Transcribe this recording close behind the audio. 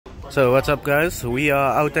So what's up, guys? We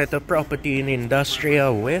are out at a property in Industria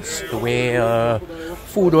West where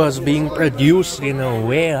food was being produced in a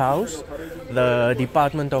warehouse. The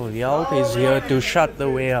Department of Health is here to shut the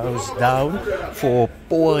warehouse down for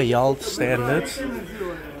poor health standards.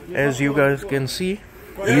 As you guys can see,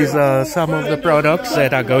 these are some of the products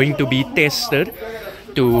that are going to be tested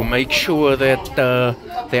to make sure that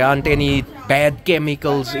there aren't any bad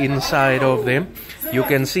chemicals inside of them. You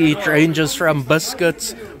can see it ranges from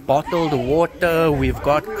biscuits, bottled water, we've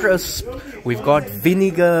got crisp, we've got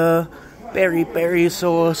vinegar, peri-peri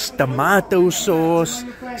sauce, tomato sauce,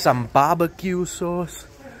 some barbecue sauce.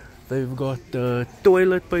 They've got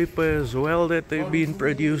toilet paper as well that they've been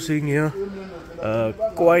producing here.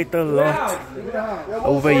 Quite a lot.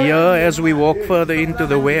 Over here, as we walk further into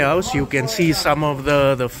the warehouse, you can see some of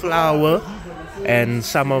the flour and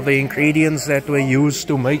some of the ingredients that were used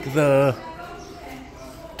to make the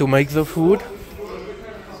food.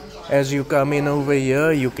 As you come in over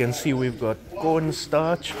here, you can see we've got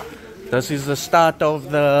cornstarch. This is the start of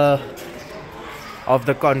the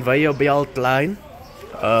conveyor belt line.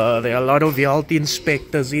 There are a lot of health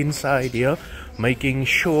inspectors inside here, making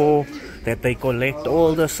sure that they collect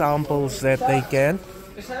all the samples that they can.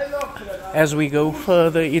 As we go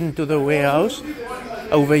further into the warehouse,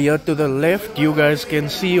 over here to the left, you guys can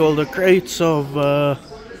see all the crates of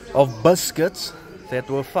biscuits that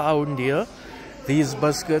were found here. These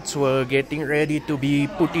biscuits were getting ready to be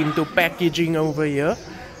put into packaging over here.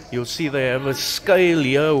 You'll see they have a scale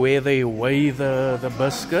here where they weigh the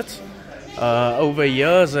biscuits. Over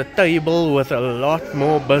here is a table with a lot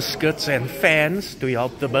more biscuits and fans to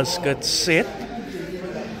help the biscuits set.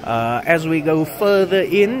 As we go further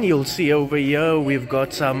in, you'll see over here we've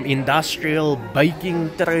got some industrial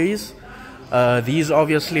baking trays. These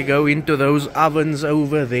obviously go into those ovens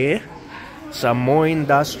over there. Some more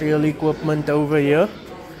industrial equipment over here,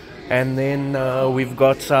 and then we've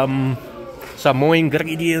got some more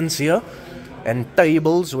ingredients here and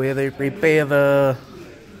tables where they prepare the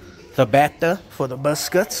batter for the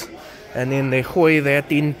biscuits, and then they hoy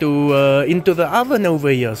that into the oven over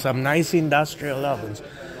here. Some nice industrial ovens.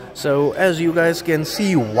 So as you guys can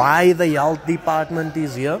see, why the health department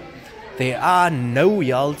is here, there are no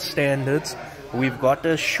health standards. We've got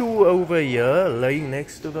a shoe over here laying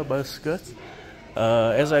next to the biscuits.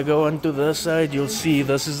 As I go onto this side, you'll see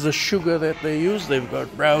this is the sugar that they use. They've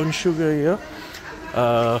got brown sugar here.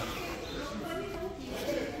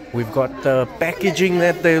 We've got the packaging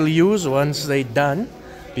that they'll use once they're done,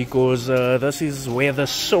 because this is where the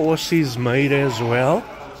sauce is made as well.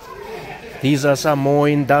 These are some more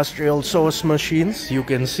industrial sauce machines. You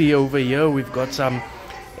can see over here we've got some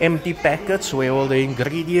empty packets where all the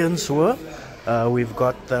ingredients were. We've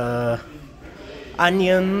got the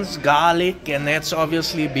onions, garlic, and that's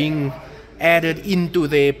obviously being added into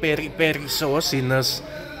their peri-peri sauce in this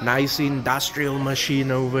nice industrial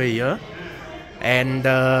machine over here. And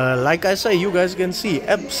like I say, you guys can see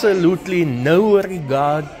absolutely no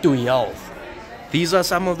regard to health. These are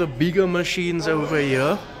some of the bigger machines over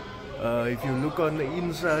here. If you look on the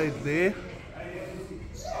inside there,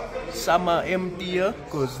 some are emptier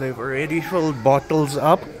because they've already filled bottles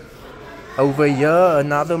up. Over here,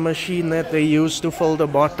 another machine that they use to fill the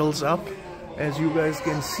bottles up. As you guys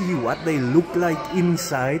can see what they look like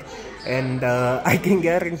inside, and I can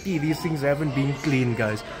guarantee these things haven't been cleaned,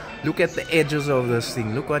 guys. Look at the edges of this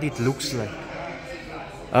thing. Look what it looks like.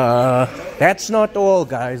 That's not all,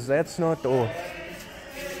 guys. That's not all.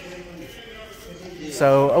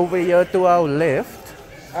 So over here to our left,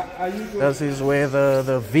 this is where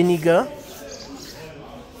the vinegar,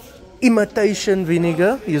 imitation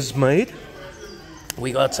vinegar, is made.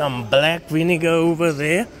 We got some black vinegar over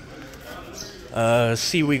there.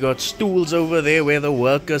 See, we got stools over there where the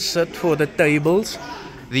workers sit for the tables.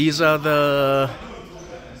 These are the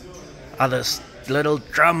little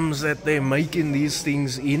drums that they're making these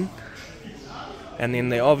things in, and then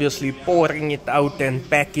they're obviously pouring it out and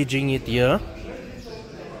packaging it here.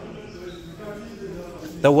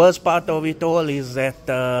 The worst part of it all is that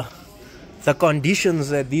the conditions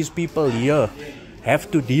that these people here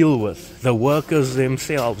have to deal with, the workers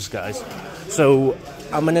themselves, guys. So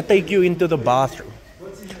I'm gonna take you into the bathroom.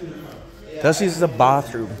 This is the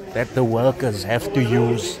bathroom that the workers have to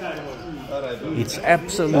use. It's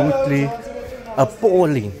absolutely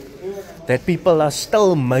appalling that people are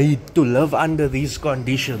still made to live under these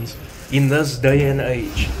conditions in this day and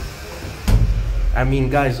age. I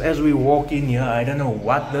mean, guys, as we walk in here, I don't know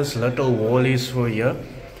what this little wall is for here,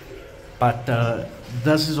 but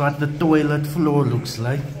this is what the toilet floor looks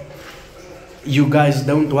like. You guys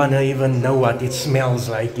don't want to even know what it smells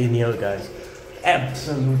like in here, guys.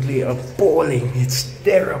 absolutely appalling. It's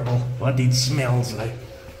terrible what it smells like.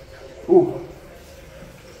 Ooh.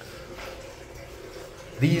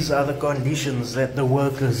 These are the conditions that the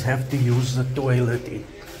workers have to use the toilet in.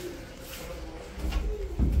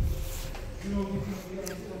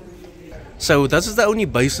 So this is the only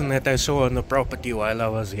basin that I saw on the property while I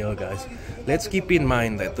was here, guys. Let's keep in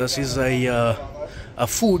mind that this is a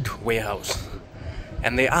food warehouse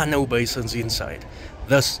and there are no basins inside.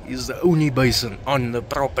 This is the only basin on the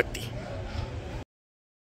property.